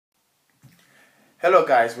Hello,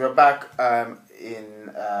 guys. We're back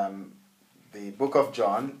in the book of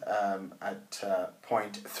John at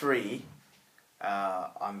point 3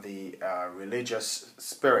 on the religious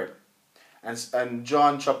spirit. And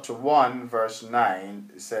John chapter 1 verse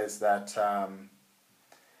 9 says that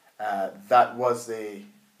that was the...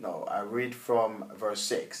 No, I read from verse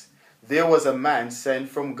 6. There was a man sent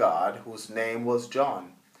from God whose name was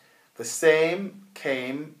John. The same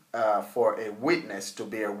came for a witness, to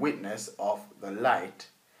bear witness of the light,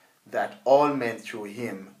 that all men through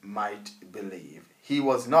him might believe. He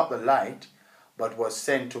was not the light, but was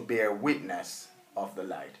sent to bear witness of the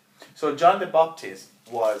light. So John the Baptist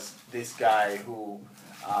was this guy who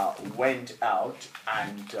went out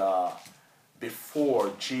and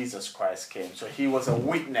before Jesus Christ came. So he was a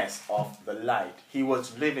witness of the light. He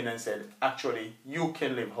was living and said, actually, you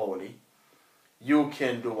can live holy. You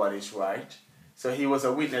can do what is right. So he was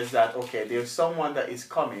a witness that, okay, there's someone that is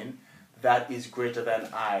coming that is greater than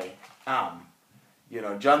I am. You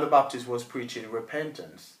know, John the Baptist was preaching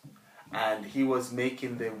repentance, and he was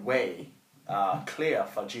making the way clear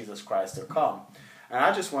for Jesus Christ to come. And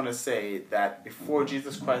I just want to say that before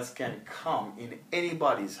Jesus Christ can come in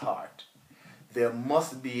anybody's heart, there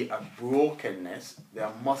must be a brokenness,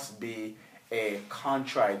 there must be a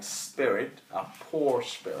contrite spirit, a poor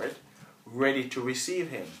spirit, ready to receive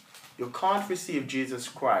him. You can't receive Jesus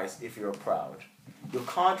Christ if you're proud. You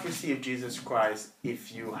can't receive Jesus Christ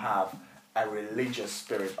if you have a religious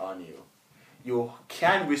spirit on you. You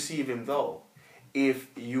can receive him though if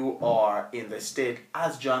you are in the state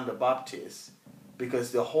as John the Baptist,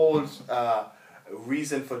 because the whole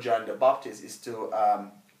reason for John the Baptist is to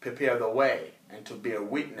prepare the way and to bear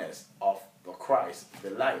witness of the Christ,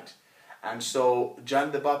 the light. And so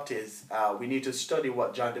John the Baptist, we need to study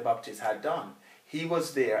what John the Baptist had done. He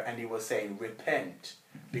was there and he was saying, repent,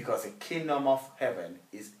 because the kingdom of heaven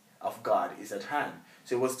of God is at hand.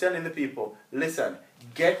 So he was telling the people, listen,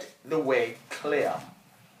 get the way clear.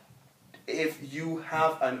 If you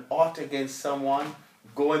have an ought against someone,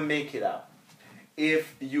 go and make it up.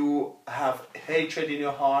 If you have hatred in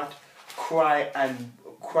your heart, cry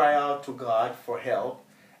out to God for help.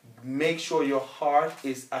 Make sure your heart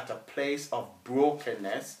is at a place of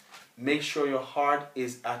brokenness. Make sure your heart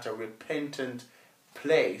is at a repentant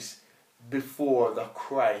place before the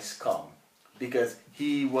Christ come, because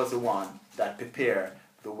he was the one that prepared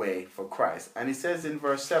the way for Christ. And he says in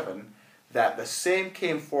verse 7 that the same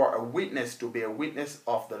came for a witness, to bear witness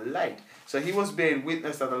of the light. So he was bearing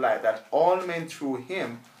witness of the light, that all men through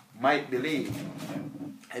him might believe.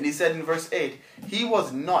 And he said in verse 8, he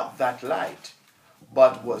was not that light,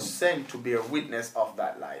 but was sent to bear witness of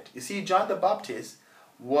that light. You see, John the Baptist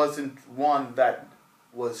wasn't one that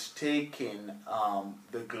was taking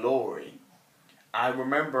the glory. I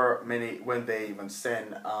remember when they even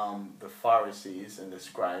sent the Pharisees and the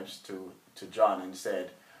scribes to John and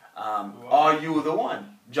said, are you the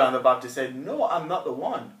one? John the Baptist said, no, I'm not the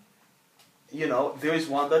one. You know, there is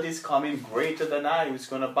one that is coming greater than I, who's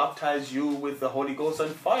going to baptize you with the Holy Ghost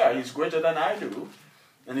and fire. He's greater than I do.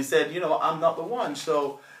 And he said, you know, I'm not the one.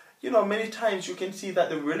 So, you know, many times you can see that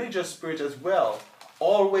the religious spirit as well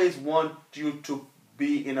always want you to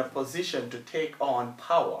be in a position to take on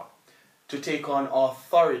power, to take on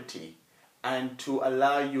authority, and to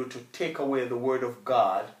allow you to take away the word of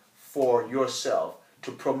God for yourself,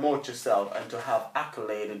 to promote yourself and to have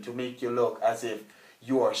accolade and to make you look as if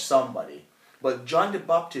you are somebody. But John the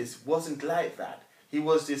Baptist wasn't like that. He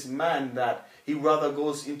was this man that he rather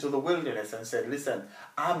goes into the wilderness and said, listen,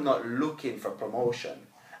 I'm not looking for promotion.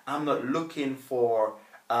 I'm not looking for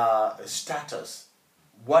status.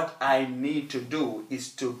 What I need to do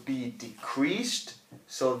is to be decreased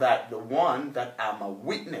so that the one that I'm a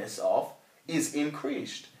witness of is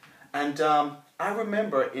increased. And I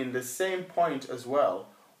remember in the same point as well,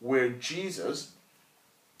 where Jesus,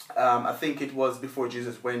 I think it was before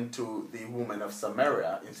Jesus went to the woman of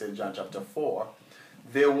Samaria in St. John chapter 4,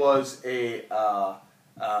 there was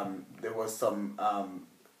some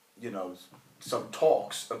some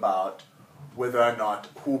talks about whether or not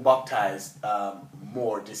who baptized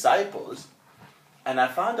more disciples. And I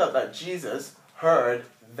found out that Jesus heard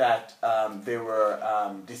that they were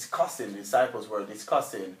disciples were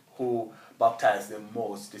discussing who baptized the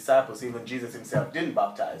most disciples. Even Jesus himself didn't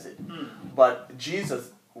baptize it. But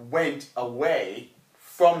Jesus went away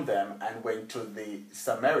from them and went to the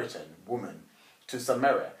Samaritan woman, to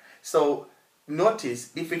Samaria. So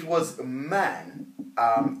notice, if it was a man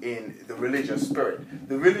in the religious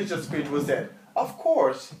spirit was said, of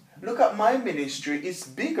course, look at my ministry, it's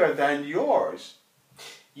bigger than yours.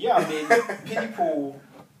 Yeah, I mean, people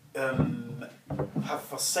have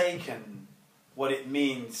forsaken what it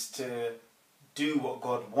means to do what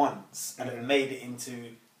God wants, and have made it into,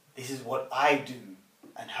 this is what I do,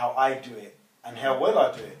 and how I do it, and how well I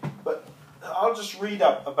do it. But I'll just read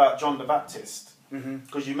up about John the Baptist,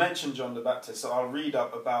 because you mentioned John the Baptist, so I'll read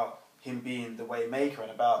up about him being the way maker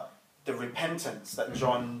and about the repentance that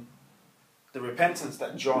John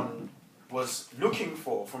was looking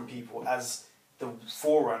for from people as the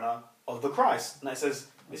forerunner of the Christ. And it says,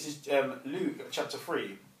 this is Luke chapter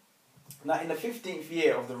 3. Now in the 15th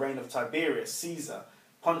year of the reign of Tiberius Caesar,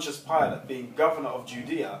 Pontius Pilate being governor of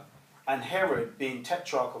Judea, and Herod being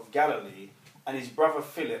tetrarch of Galilee, and his brother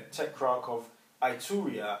Philip, tetrarch of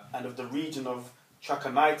Iturea, and of the region of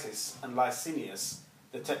Trachonitis, and Licinius,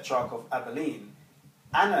 the tetrarch of Abilene,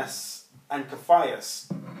 Annas and Caiaphas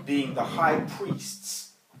being the high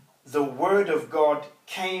priests, the word of God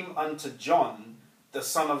came unto John, the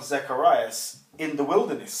son of Zacharias, in the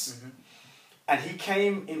wilderness. And he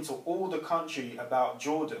came into all the country about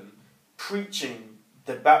Jordan, preaching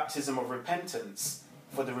the baptism of repentance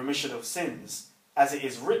for the remission of sins, as it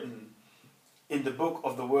is written in the book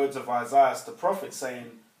of the words of Isaiah the prophet,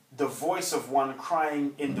 saying, the voice of one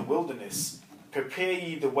crying in the wilderness, prepare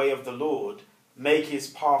ye the way of the Lord, make his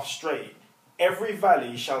path straight. Every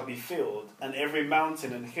valley shall be filled, and every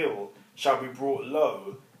mountain and hill shall be brought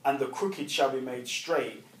low, and the crooked shall be made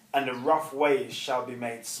straight, and the rough ways shall be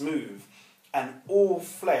made smooth, and all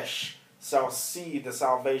flesh shall see the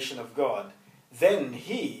salvation of God. Then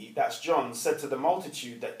he, that's John, said to the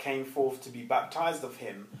multitude that came forth to be baptized of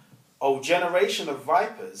him, O generation of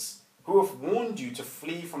vipers, who have warned you to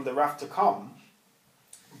flee from the wrath to come,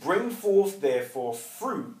 bring forth therefore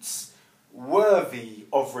fruits worthy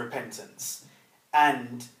of repentance,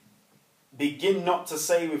 and begin not to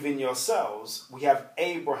say within yourselves, we have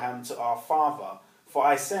Abraham to our father. For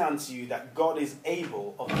I say unto you that God is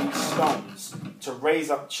able of these stones to raise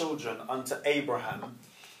up children unto Abraham.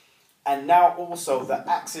 And now also the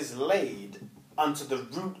axe is laid unto the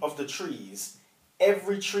root of the trees.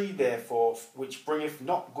 Every tree therefore which bringeth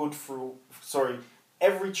not forth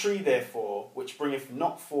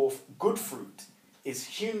good fruit is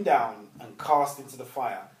hewn down and cast into the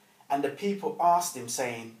fire. And the people asked him,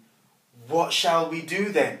 saying, what shall we do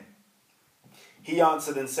then? He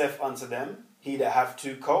answered and saith unto them, he that hath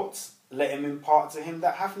 2 coats, let him impart to him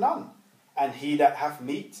that hath none. And he that hath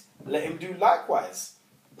meat, let him do likewise.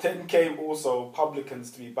 Then came also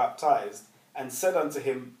publicans to be baptized, and said unto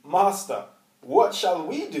him, Master, what shall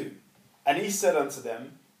we do? And he said unto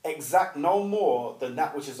them, exact no more than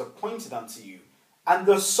that which is appointed unto you. And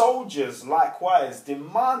the soldiers likewise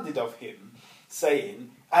demanded of him,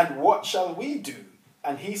 saying, and what shall we do?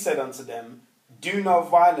 And he said unto them, do no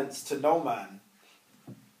violence to no man,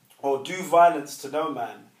 or do violence to no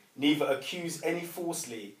man, neither accuse any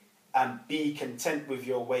falsely, and be content with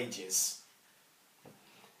your wages.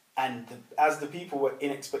 And as the people were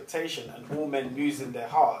in expectation, and all men mused in their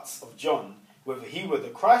hearts of John, whether he were the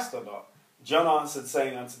Christ or not, John answered,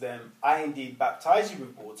 saying unto them, I indeed baptize you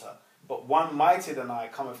with water, but one mightier than I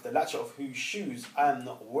cometh, the latchet of whose shoes I am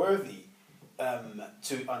not worthy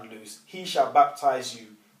to unloose. He shall baptize you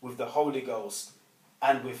with the Holy Ghost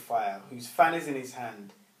and with fire, whose fan is in his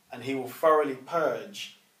hand, and he will thoroughly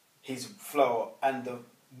purge his floor, and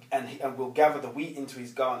will gather the wheat into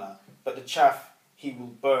his garner, but the chaff he will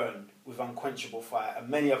burn with unquenchable fire. And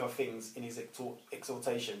many other things in his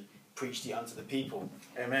exhortation preached he unto the people.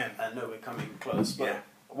 Amen. I know we're coming close, but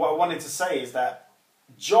what I wanted to say is that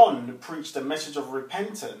John preached a message of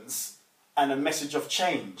repentance and a message of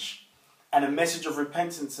change, and a message of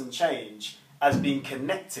repentance and change as being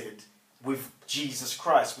connected with Jesus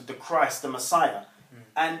Christ, with the Christ, the Messiah.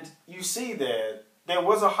 And you see there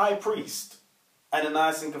was a high priest,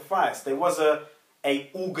 Ananias and Caiaphas. There was a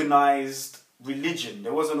organized religion.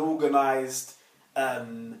 There was an organized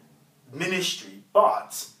ministry.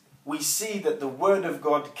 But we see that the word of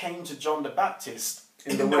God came to John the Baptist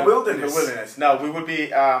in the wilderness. Now, we will be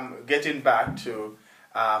getting back to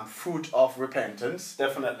fruit of repentance.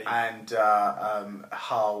 Definitely. And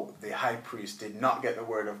how the high priest did not get the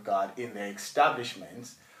word of God in their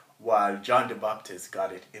establishments, while John the Baptist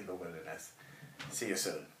got it in the wilderness. See you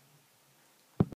soon.